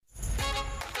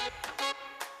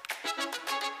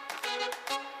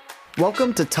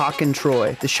Welcome to Talkin'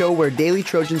 Troy, the show where Daily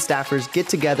Trojan staffers get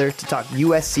together to talk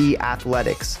USC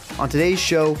athletics. On today's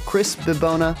show, Chris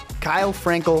Bibona, Kyle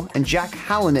Frankel, and Jack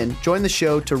Hallinan join the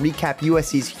show to recap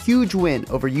USC's huge win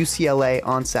over UCLA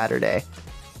on Saturday.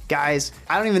 Guys,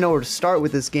 I don't even know where to start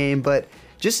with this game, but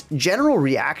just general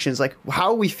reactions, like how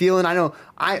are we feeling? I know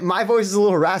my voice is a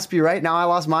little raspy right now. I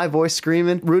lost my voice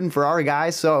screaming, rooting for our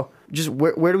guys. So just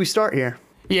where do we start here?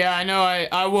 Yeah, I know.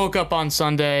 I woke up on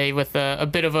Sunday with a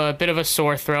bit of a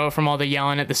sore throat from all the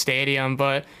yelling at the stadium,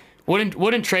 but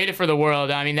wouldn't trade it for the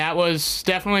world. I mean, that was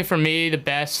definitely for me the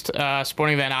best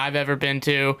sporting event I've ever been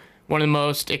to. One of the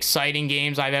most exciting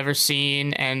games I've ever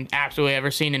seen and absolutely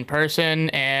ever seen in person.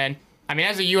 And I mean,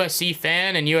 as a USC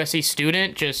fan and USC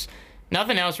student, just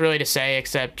nothing else really to say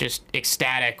except just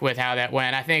ecstatic with how that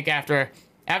went. I think after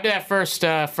that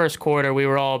first quarter, we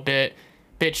were all a bit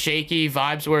shaky,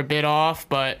 vibes were a bit off,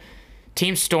 but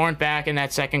team stormed back in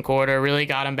that second quarter, really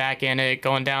got them back in it.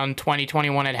 Going down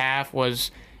 20-21 at half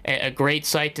was a great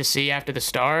sight to see after the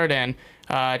start, and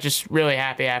just really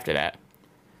happy after that.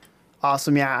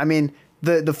 Awesome, yeah. I mean,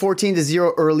 the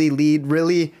 14-0 early lead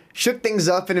really shook things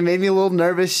up, and it made me a little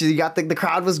nervous. You got the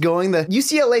crowd was going. The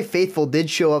UCLA faithful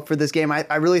did show up for this game.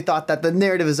 I really thought that the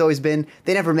narrative has always been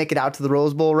they never make it out to the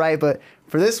Rose Bowl, right? But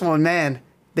for this one, man,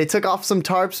 they took off some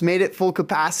tarps, made it full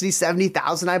capacity,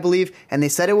 70,000, I believe, and they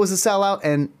said it was a sellout,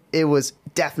 and it was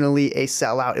definitely a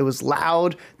sellout. It was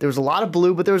loud. There was a lot of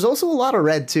blue, but there was also a lot of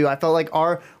red, too. I felt like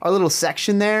our little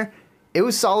section there, it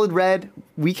was solid red.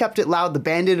 We kept it loud. The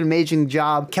band did an amazing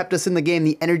job, kept us in the game.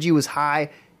 The energy was high.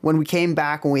 When we came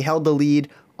back, when we held the lead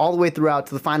all the way throughout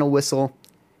to the final whistle,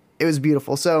 it was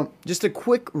beautiful. So just a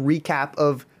quick recap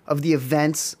of the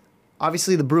events.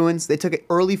 Obviously, the Bruins, they took an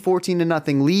early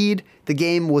 14-0 lead. The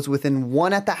game was within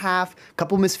one at the half. A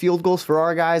couple missed field goals for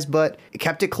our guys, but it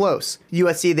kept it close.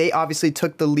 USC, they obviously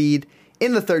took the lead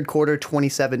in the third quarter,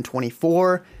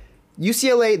 27-24.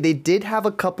 UCLA, they did have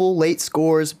a couple late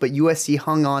scores, but USC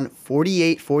hung on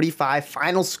 48-45.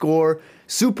 Final score,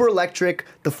 super electric.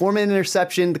 The Foreman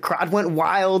interception, the crowd went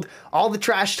wild. All the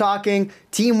trash talking,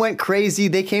 team went crazy.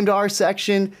 They came to our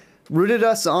section, rooted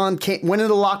us on, went in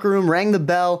the locker room, rang the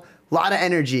bell. A lot of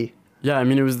energy. Yeah, I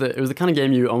mean, it was the kind of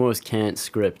game you almost can't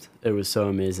script. It was so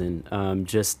amazing.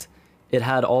 It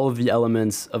had all of the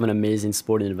elements of an amazing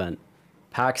sporting event.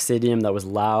 Packed stadium that was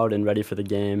loud and ready for the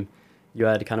game. You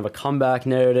had kind of a comeback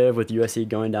narrative with USC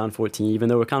going down 14, even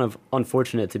though we're kind of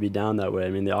unfortunate to be down that way. I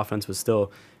mean, the offense was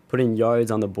still putting yards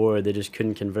on the board. They just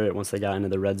couldn't convert once they got into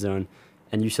the red zone,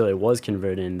 and UCLA was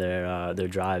converting their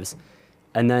drives.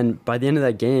 And then by the end of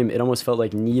that game, it almost felt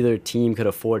like neither team could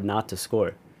afford not to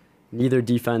score. Neither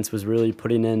defense was really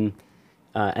putting in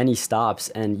any stops,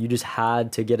 and you just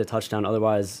had to get a touchdown.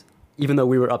 Otherwise, even though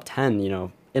we were up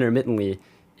 10, intermittently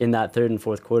in that third and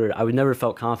fourth quarter, I would never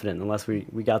felt confident unless we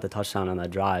got the touchdown on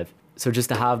that drive. So just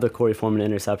to have the Corey Foreman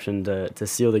interception to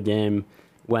seal the game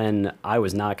when I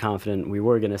was not confident we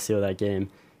were going to seal that game,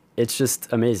 it's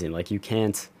just amazing. Like, you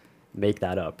can't make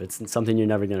that up. It's something you're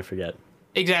never going to forget.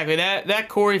 Exactly. That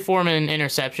Corey Foreman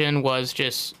interception was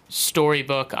just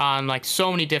storybook on like so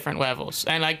many different levels.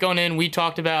 And like going in, we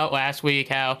talked about last week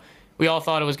how we all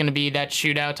thought it was going to be that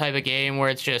shootout type of game where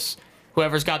it's just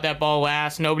whoever's got that ball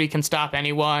last, nobody can stop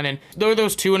anyone. And there were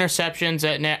those two interceptions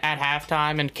at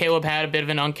halftime, and Caleb had a bit of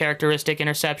an uncharacteristic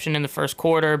interception in the first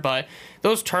quarter. But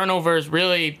those turnovers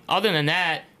really, other than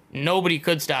that, nobody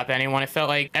could stop anyone. It felt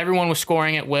like everyone was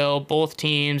scoring at will, both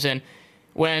teams, and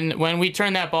when we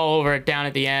turned that ball over down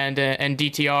at the end and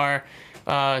DTR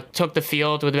took the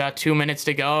field with about 2 minutes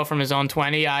to go from his own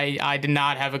 20, I did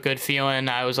not have a good feeling.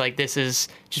 I was like, this is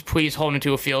just please hold him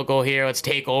to a field goal here. Let's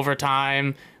take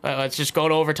overtime. Let's just go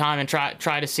to overtime and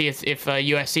try to see if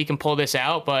USC can pull this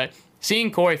out. But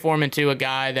seeing Corey Foreman, too, a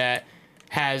guy that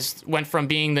went from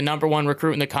being the number one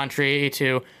recruit in the country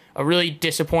to a really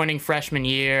disappointing freshman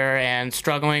year and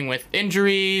struggling with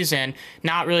injuries and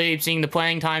not really seeing the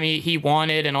playing time he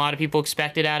wanted and a lot of people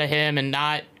expected out of him and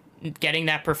not getting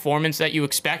that performance that you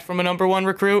expect from a number one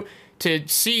recruit, to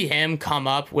see him come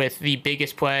up with the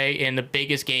biggest play in the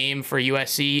biggest game for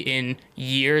USC in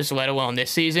years, let alone this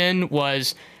season,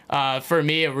 was for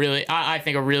me, I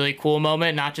think a really cool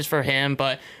moment, not just for him,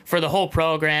 but for the whole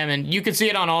program. And you could see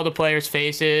it on all the players'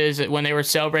 faces when they were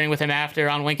celebrating with him after,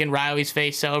 on Lincoln Riley's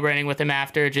face celebrating with him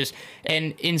after. Just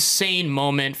an insane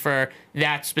moment for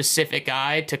that specific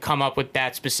guy to come up with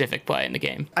that specific play in the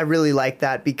game. I really like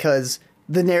that because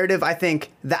the narrative, I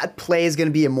think that play is going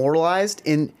to be immortalized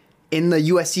in the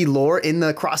USC lore, in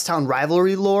the crosstown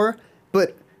rivalry lore.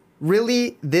 But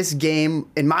Really, this game,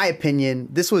 in my opinion,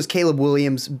 this was Caleb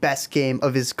Williams' best game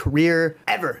of his career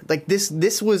ever. Like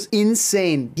this was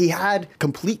insane. He had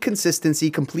complete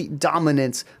consistency, complete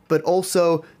dominance, but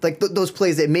also like those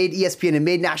plays that made ESPN and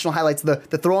made national highlights. The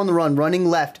throw on the run, running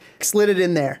left, slid it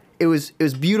in there. It was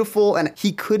beautiful, and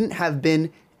he couldn't have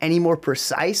been any more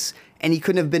precise, and he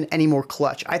couldn't have been any more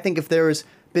clutch. I think if there's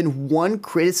been one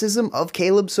criticism of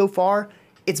Caleb so far,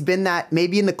 it's been that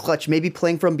maybe in the clutch, maybe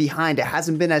playing from behind, it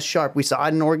hasn't been as sharp. We saw it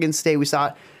in Oregon State. We saw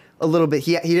it a little bit.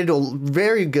 He did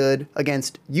very good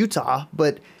against Utah,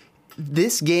 but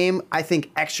this game, I think,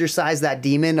 exercised that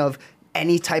demon of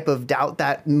any type of doubt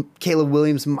that Caleb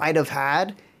Williams might have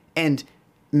had. And,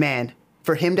 man,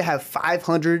 for him to have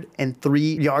 503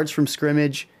 yards from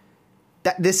scrimmage,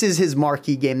 this is his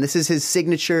marquee game. This is his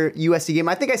signature USC game.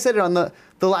 I think I said it on the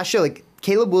last show. Like,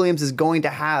 Caleb Williams is going to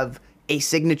have a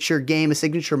signature game, a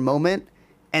signature moment,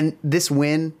 and this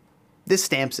win, this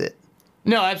stamps it.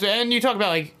 No, absolutely. And you talk about,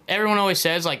 like, everyone always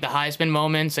says, like, the Heisman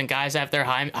moments and guys have their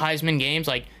Heisman games.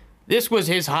 Like, this was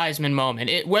his Heisman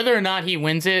moment. Whether or not he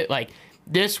wins it, like,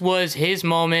 this was his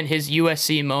moment, his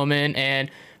USC moment.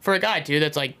 And for a guy, too,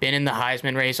 that's, like, been in the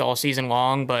Heisman race all season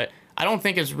long, but I don't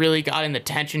think has really gotten the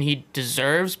attention he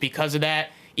deserves because of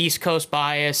that East Coast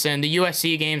bias, and the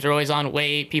USC games are always on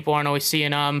late. People aren't always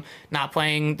seeing them, not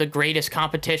playing the greatest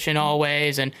competition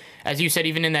always. And as you said,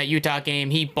 even in that Utah game,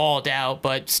 he balled out,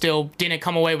 but still didn't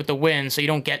come away with the win, so you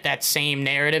don't get that same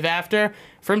narrative after.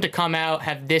 For him to come out,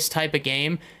 have this type of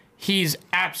game, he's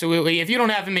absolutely, if you don't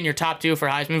have him in your top 2 for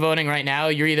Heisman voting right now,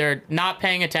 you're either not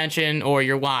paying attention or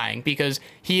you're lying, because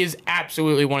he is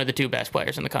absolutely one of the 2 best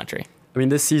players in the country. I mean,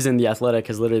 this season, The Athletic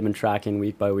has literally been tracking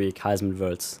week by week Heisman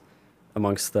votes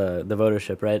amongst the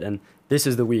votership, right? And this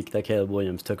is the week that Caleb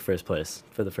Williams took first place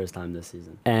for the first time this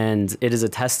season. And it is a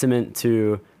testament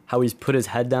to how he's put his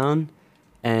head down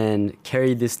and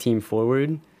carried this team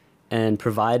forward and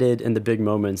provided in the big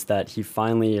moments that he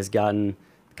finally has gotten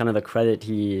kind of the credit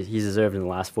he's deserved in the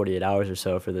last 48 hours or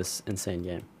so for this insane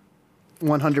game.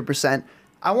 100%.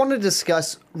 I want to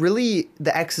discuss really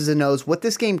the X's and O's, what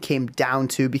this game came down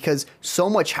to, because so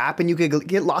much happened. You could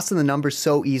get lost in the numbers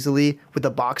so easily with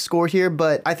the box score here.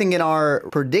 But I think in our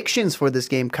predictions for this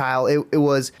game, Kyle, it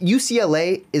was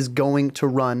UCLA is going to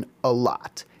run a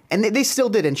lot. And they still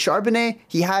did. And Charbonnet,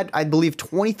 he had, I believe,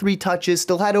 23 touches,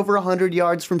 still had over 100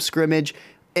 yards from scrimmage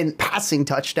and passing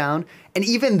touchdown. And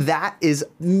even that is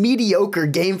mediocre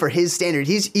game for his standard.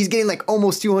 He's getting like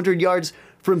almost 200 yards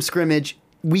from scrimmage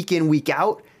week in, week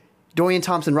out. Dorian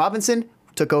Thompson-Robinson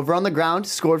took over on the ground,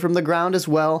 scored from the ground as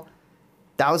well.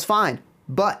 That was fine.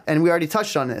 But, and we already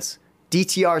touched on this,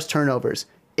 DTR's turnovers.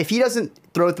 If he doesn't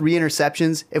throw 3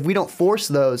 interceptions, if we don't force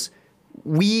those,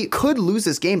 we could lose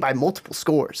this game by multiple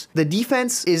scores. The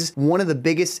defense is one of the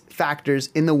biggest factors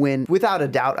in the win, without a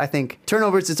doubt. I think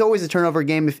turnovers, it's always a turnover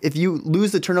game. If you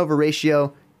lose the turnover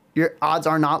ratio, your odds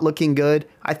are not looking good.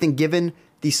 I think given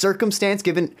the circumstance,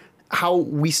 given how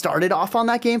we started off on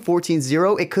that game,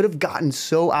 14-0, it could have gotten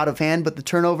so out of hand, but the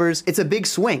turnovers, it's a big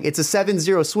swing. It's a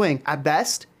 7-0 swing at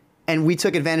best, and we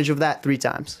took advantage of that 3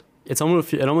 times. It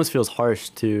almost feels harsh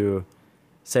to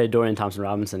say Dorian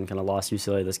Thompson-Robinson kind of lost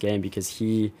UCLA this game because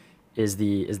he is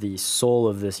the soul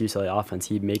of this UCLA offense.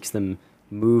 He makes them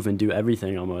move and do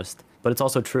everything almost. But it's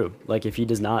also true. Like, if he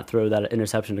does not throw that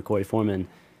interception to Corey Foreman,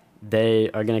 they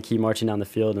are going to keep marching down the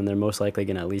field, and they're most likely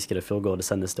going to at least get a field goal to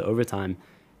send this to overtime.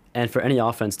 And for any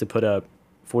offense to put up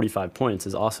 45 points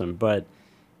is awesome, but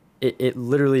it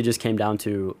literally just came down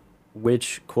to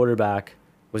which quarterback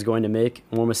was going to make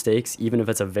more mistakes, even if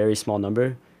it's a very small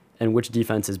number, and which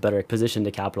defense is better positioned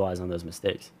to capitalize on those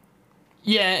mistakes.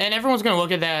 Yeah, and everyone's going to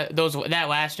look at that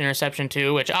last interception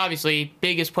too, which obviously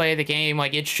biggest play of the game,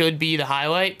 like it should be the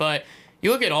highlight, but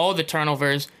you look at all the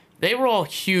turnovers, they were all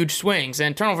huge swings,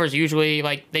 and turnovers usually,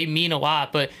 like, they mean a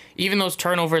lot, but even those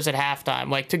turnovers at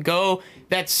halftime, like, to go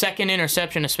that second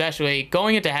interception especially,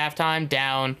 going into halftime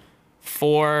down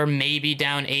 4, maybe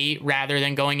down 8, rather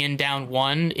than going in down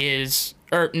 1 is,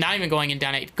 or not even going in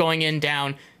down 8, going in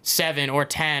down 7 or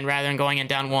 10 rather than going in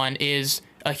down 1 is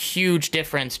a huge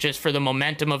difference just for the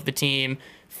momentum of the team,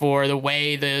 for the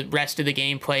way the rest of the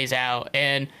game plays out.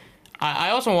 And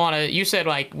I also want to, you said,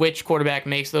 like, which quarterback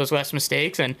makes those less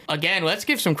mistakes. And again, let's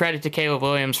give some credit to Caleb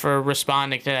Williams for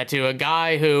responding to that too. A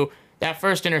guy who, that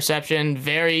first interception,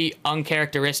 very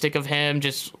uncharacteristic of him,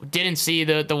 just didn't see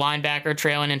the linebacker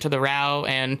trailing into the route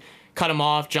and cut him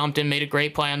off, jumped in, made a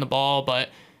great play on the ball. But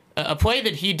a play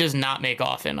that he does not make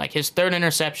often, like his 3rd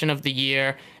interception of the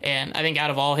year. And I think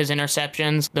out of all his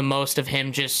interceptions, the most of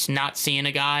him just not seeing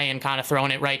a guy and kind of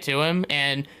throwing it right to him.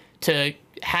 And to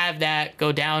have that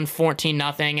go down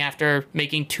 14-0 after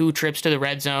making 2 trips to the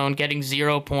red zone, getting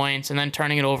 0 points, and then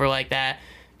turning it over like that,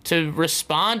 to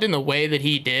respond in the way that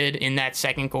he did in that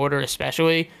second quarter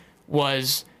especially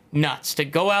was nuts. To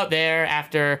go out there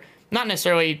after not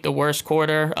necessarily the worst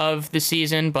quarter of the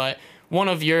season, but one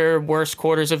of your worst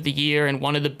quarters of the year and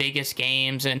one of the biggest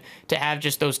games, and to have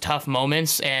just those tough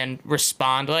moments and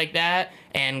respond like that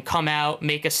and come out,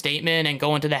 make a statement, and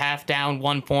go into the half down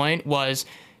 1 point was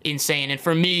insane. And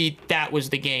for me, that was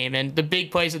the game. And the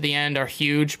big plays at the end are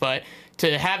huge, but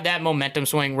to have that momentum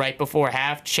swing right before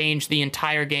half changed the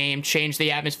entire game, changed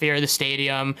the atmosphere of the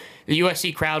stadium. The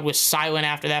USC crowd was silent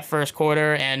after that first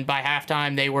quarter, and by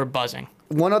halftime, they were buzzing.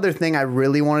 One other thing I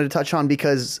really wanted to touch on,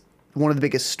 because one of the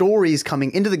biggest stories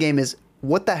coming into the game is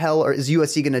what the hell is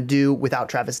USC going to do without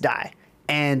Travis Dye?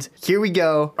 And here we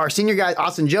go. Our senior guy,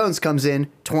 Austin Jones, comes in,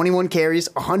 21 carries,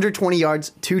 120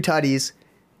 yards, 2 tutties.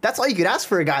 That's all you could ask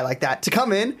for a guy like that, to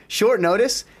come in, short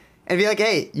notice, and be like,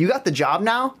 hey, you got the job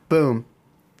now? Boom.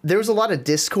 There was a lot of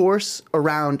discourse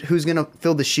around who's going to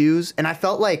fill the shoes. And I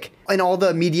felt like in all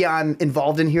the media I'm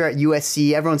involved in here at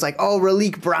USC, everyone's like, oh,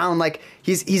 Raleek Brown, like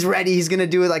he's ready. He's going to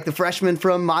do it like the freshman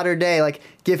from modern day, like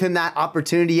give him that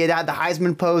opportunity. He had the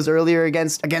Heisman pose earlier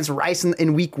against Rice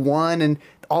in week 1 and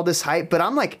all this hype. But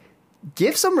I'm like,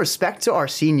 give some respect to our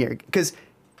senior, because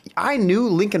I knew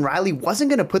Lincoln Riley wasn't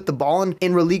going to put the ball in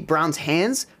Raleek Brown's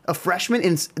hands, a freshman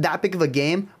in that big of a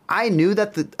game. I knew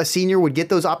that a senior would get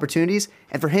those opportunities,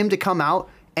 and for him to come out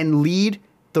and lead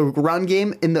the run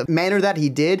game in the manner that he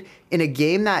did in a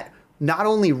game that not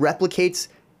only replicates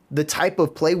the type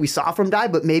of play we saw from Dye,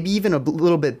 but maybe even a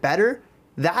little bit better,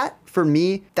 that, for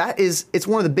me, it's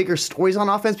one of the bigger stories on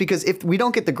offense, because if we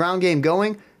don't get the ground game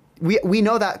going, we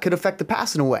know that could affect the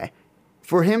pass in a way.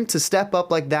 For him to step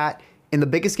up like that in the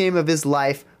biggest game of his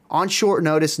life, on short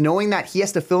notice, knowing that he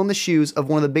has to fill in the shoes of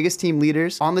one of the biggest team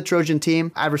leaders on the Trojan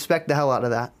team, I respect the hell out of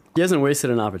that. He hasn't wasted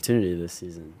an opportunity this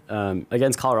season.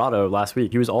 Against Colorado last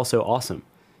week, he was also awesome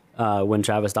when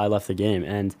Travis Dye left the game.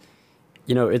 And,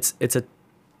 you know, it's an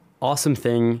awesome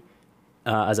thing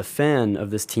as a fan of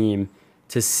this team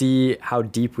to see how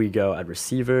deep we go at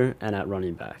receiver and at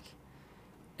running back.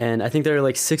 And I think there are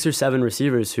like 6 or 7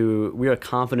 receivers who we are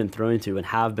confident throwing to and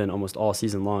have been almost all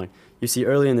season long. You see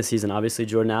early in the season, obviously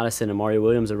Jordan Addison and Mario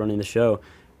Williams are running the show.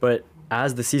 But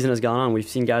as the season has gone on, we've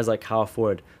seen guys like Kyle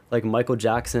Ford, like Michael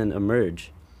Jackson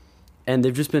emerge. And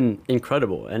they've just been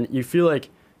incredible. And you feel like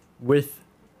with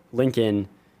Lincoln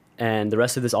and the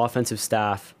rest of this offensive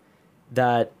staff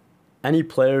that any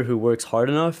player who works hard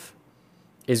enough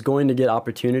is going to get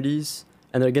opportunities,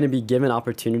 and they're going to be given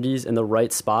opportunities in the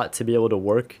right spot to be able to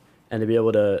work and to be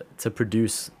able to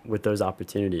produce with those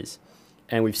opportunities.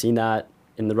 And we've seen that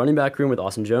in the running back room with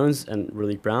Austin Jones and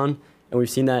Raleek Brown, and we've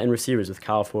seen that in receivers with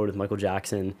Kyle Ford, with Michael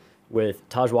Jackson, with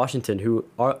Taj Washington, who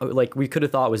are like we could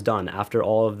have thought was done after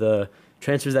all of the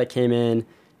transfers that came in,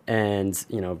 and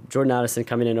you know Jordan Addison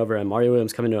coming in over him, Mario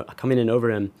Williams coming in over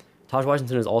him. Taj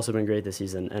Washington has also been great this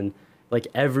season, and like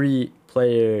every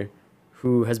player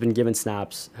who has been given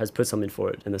snaps has put something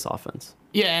forward in this offense.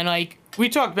 Yeah, and like we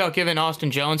talked about giving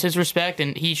Austin Jones his respect,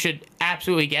 and he should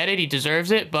absolutely get it. He deserves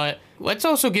it, but let's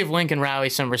also give Lincoln Riley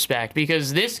some respect,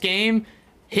 because this game,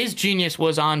 his genius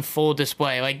was on full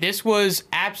display. Like, this was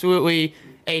absolutely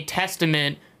a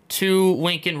testament to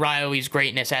Lincoln Riley's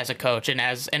greatness as a coach and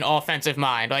as an offensive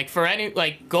mind.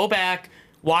 Like, go back,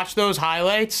 watch those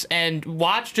highlights, and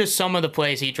watch just some of the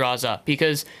plays he draws up,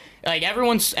 because like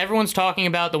everyone's talking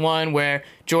about the one where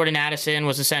Jordan Addison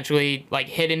was essentially like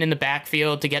hidden in the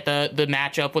backfield to get the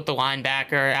matchup with the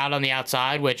linebacker out on the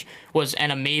outside, which was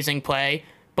an amazing play.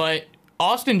 But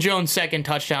Austin Jones' second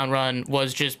touchdown run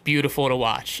was just beautiful to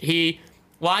watch. He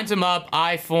lines him up,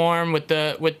 I form with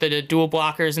the dual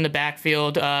blockers in the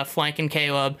backfield, flanking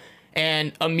Caleb,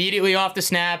 and immediately off the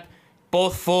snap,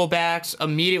 both fullbacks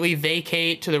immediately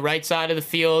vacate to the right side of the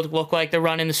field, look like they're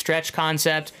running the stretch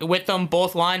concept. With them,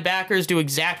 both linebackers do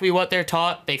exactly what they're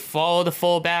taught. They follow the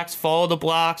fullbacks, follow the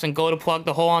blocks, and go to plug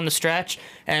the hole on the stretch.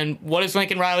 And what does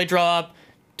Lincoln Riley draw up?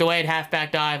 Delayed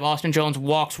halfback dive. Austin Jones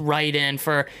walks right in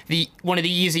for one of the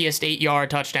easiest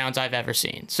 8-yard touchdowns I've ever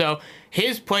seen. So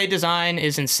his play design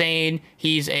is insane.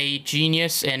 He's a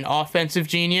genius, an offensive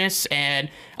genius, and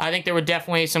I think there were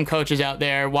definitely some coaches out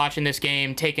there watching this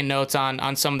game, taking notes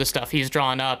on some of the stuff he's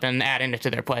drawn up and adding it to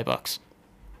their playbooks.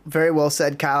 Very well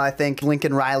said, Kyle. I think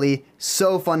Lincoln Riley,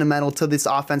 so fundamental to this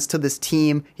offense, to this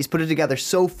team. He's put it together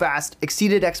so fast,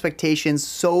 exceeded expectations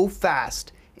so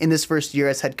fast in this first year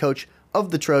as head coach of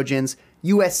the Trojans.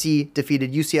 USC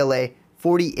defeated UCLA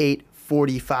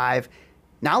 48-45.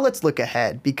 Now let's look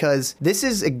ahead, because this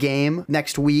is a game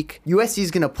next week. USC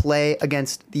is going to play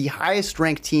against the highest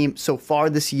ranked team so far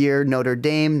this year, Notre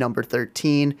Dame, number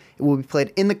 13. It will be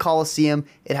played in the Coliseum.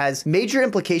 It has major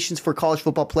implications for college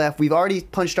football playoff. We've already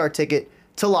punched our ticket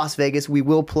to Las Vegas. We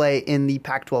will play in the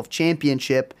Pac-12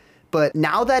 championship. But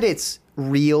now that it's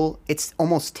real, it's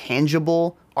almost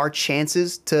tangible, our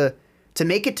chances to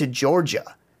make it to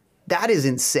Georgia, that is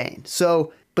insane.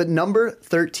 So, but number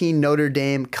 13 Notre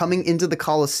Dame coming into the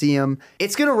Coliseum,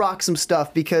 it's going to rock some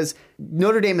stuff, because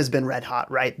Notre Dame has been red hot,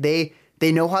 right? They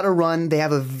know how to run. They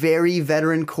have a very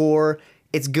veteran core.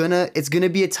 It's gonna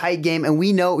be a tight game, and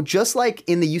we know, just like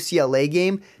in the UCLA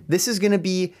game, this is gonna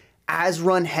be as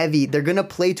run heavy. They're gonna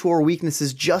play to our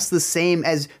weaknesses just the same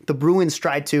as the Bruins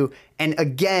tried to. And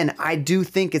again, I do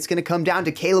think it's gonna come down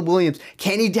to Caleb Williams.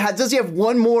 Does he have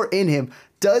one more in him?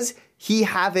 Does he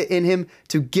have it in him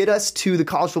to get us to the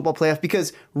college football playoff?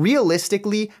 Because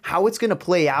realistically, how it's going to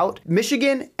play out,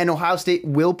 Michigan and Ohio State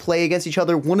will play against each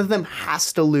other. One of them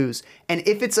has to lose. And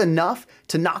if it's enough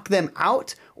to knock them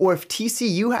out, or if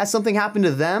TCU has something happen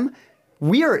to them,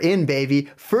 we are in,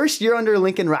 baby. First year under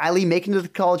Lincoln Riley, making it to the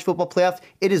college football playoff.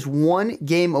 It is one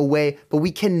game away, but we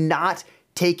cannot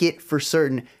take it for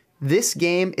certain. This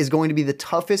game is going to be the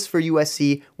toughest for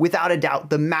USC, without a doubt.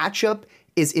 The matchup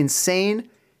is insane.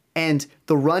 And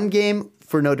the run game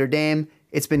for Notre Dame,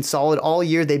 it's been solid all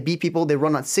year. They beat people. They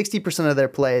run on 60% of their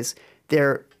plays.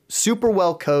 They're super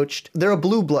well coached. They're a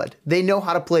blue blood. They know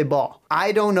how to play ball.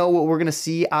 I don't know what we're going to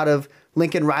see out of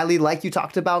Lincoln Riley. Like you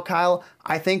talked about, Kyle,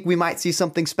 I think we might see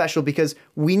something special, because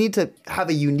we need to have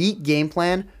a unique game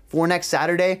plan for next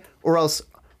Saturday, or else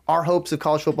our hopes of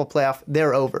college football playoff,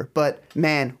 they're over. But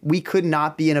man, we could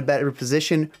not be in a better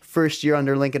position first year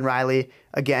under Lincoln Riley.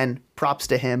 Again, props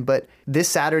to him. But this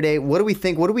Saturday, what do we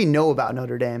think? What do we know about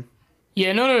Notre Dame?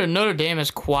 Yeah, Notre Dame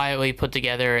has quietly put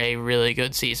together a really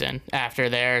good season after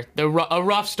a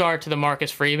rough start to the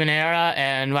Marcus Freeman era,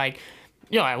 and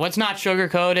let's not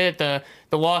sugarcoat it.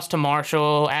 The loss to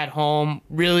Marshall at home,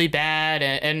 really bad,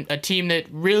 and a team that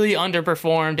really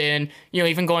underperformed in,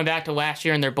 even going back to last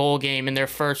year in their bowl game, in their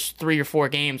first 3 or 4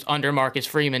 games under Marcus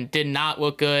Freeman, did not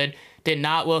look good, did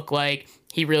not look like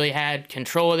he really had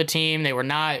control of the team. They were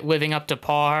not living up to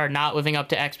par, not living up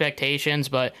to expectations,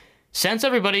 but since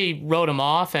everybody wrote him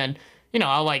off, and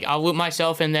I'll loop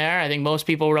myself in there, I think most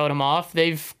people wrote him off,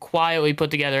 they've quietly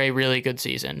put together a really good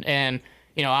season. And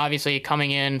obviously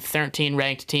coming in 13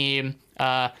 ranked team,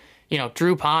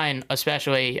 Drew Pine,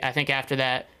 especially, I think after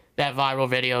that viral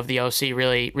video of the OC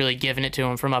really giving it to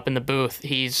him from up in the booth,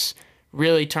 he's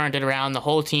really turned it around. The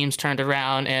whole team's turned it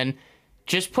around, and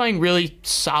just playing really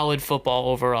solid football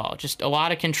overall. Just a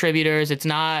lot of contributors. It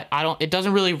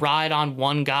doesn't really ride on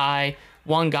one guy.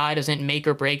 One guy doesn't make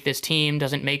or break this team,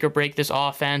 doesn't make or break this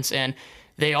offense, and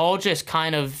they all just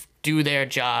kind of do their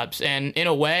jobs. And in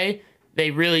a way, they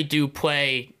really do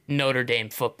play Notre Dame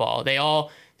football.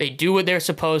 They do what they're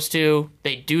supposed to,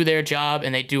 they do their job,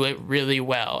 and they do it really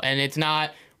well. And it's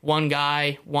not one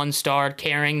guy, one star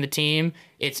carrying the team.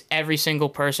 It's every single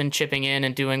person chipping in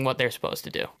and doing what they're supposed to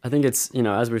do. I think it's,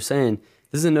 as we're saying,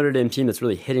 this is a Notre Dame team that's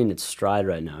really hitting its stride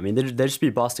right now. I mean, they just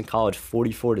beat Boston College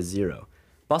 44-0.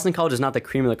 Boston College is not the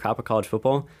cream of the crop of college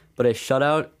football, but a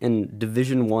shutout in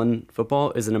Division I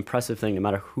football is an impressive thing no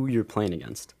matter who you're playing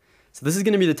against. So this is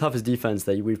going to be the toughest defense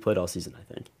that we've played all season,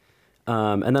 I think.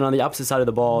 And then on the opposite side of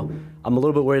the ball, I'm a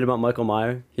little bit worried about Michael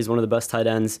Mayer. He's one of the best tight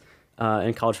ends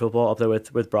in college football, up there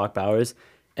with Brock Bowers.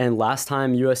 And last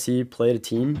time USC played a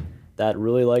team that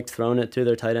really liked throwing it to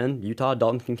their tight end, Utah,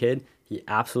 Dalton Kincaid, he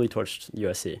absolutely torched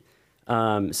USC.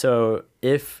 So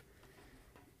if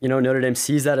Notre Dame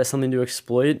sees that as something to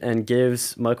exploit and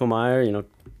gives Michael Mayer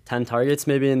 10 targets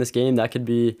maybe in this game, that could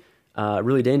be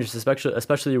really dangerous,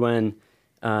 especially when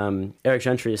Eric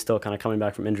Gentry is still kind of coming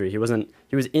back from injury. He was in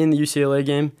the UCLA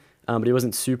game, but he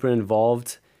wasn't super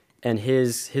involved. And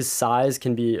his size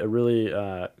can be a really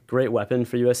great weapon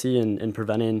for USC in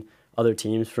preventing other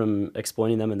teams from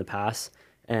exploiting them in the pass.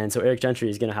 And so Eric Gentry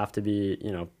is going to have to be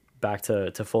back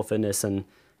to full fitness and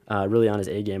really on his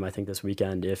A game, I think, this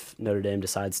weekend if Notre Dame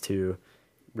decides to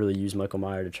really use Michael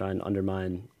Mayer to try and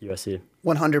undermine USC.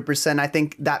 100%. I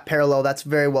think that parallel, that's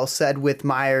very well said with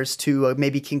Myers to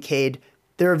maybe Kincaid.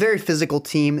 They're a very physical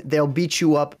team. They'll beat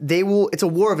you up. It's a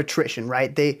war of attrition,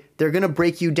 right? They're going to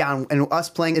break you down. And us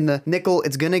playing in the nickel,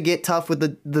 it's going to get tough with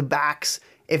the backs.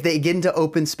 If they get into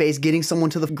open space, getting someone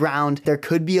to the ground, there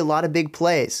could be a lot of big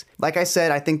plays. Like I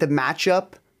said, I think the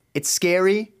matchup, it's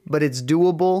scary, but it's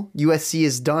doable. USC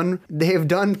is done. They have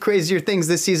done crazier things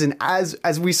this season,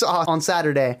 as we saw on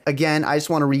Saturday. Again, I just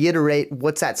want to reiterate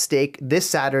what's at stake this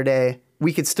Saturday.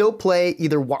 We could still play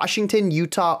either Washington,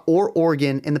 Utah, or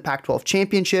Oregon in the Pac-12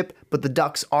 championship, but the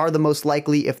Ducks are the most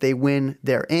likely if they win,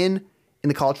 they're in. In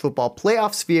the college football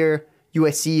playoff sphere,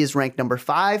 USC is ranked number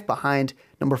 5 behind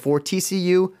number 4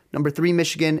 TCU, number 3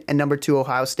 Michigan, and number 2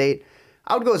 Ohio State.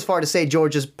 I would go as far to say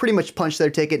Georgia's pretty much punched their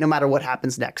ticket no matter what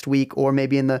happens next week or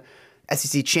maybe in the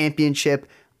SEC championship.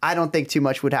 I don't think too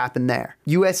much would happen there.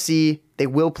 USC, they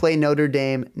will play Notre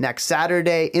Dame next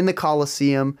Saturday in the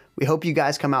Coliseum. We hope you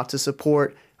guys come out to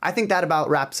support. I think that about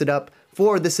wraps it up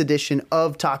for this edition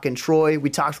of Talkin' Troy. We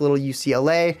talked a little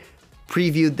UCLA,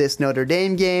 previewed this Notre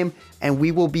Dame game, and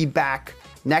we will be back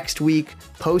next week,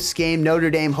 post-game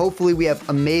Notre Dame. Hopefully we have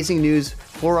amazing news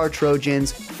for our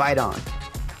Trojans. Fight on.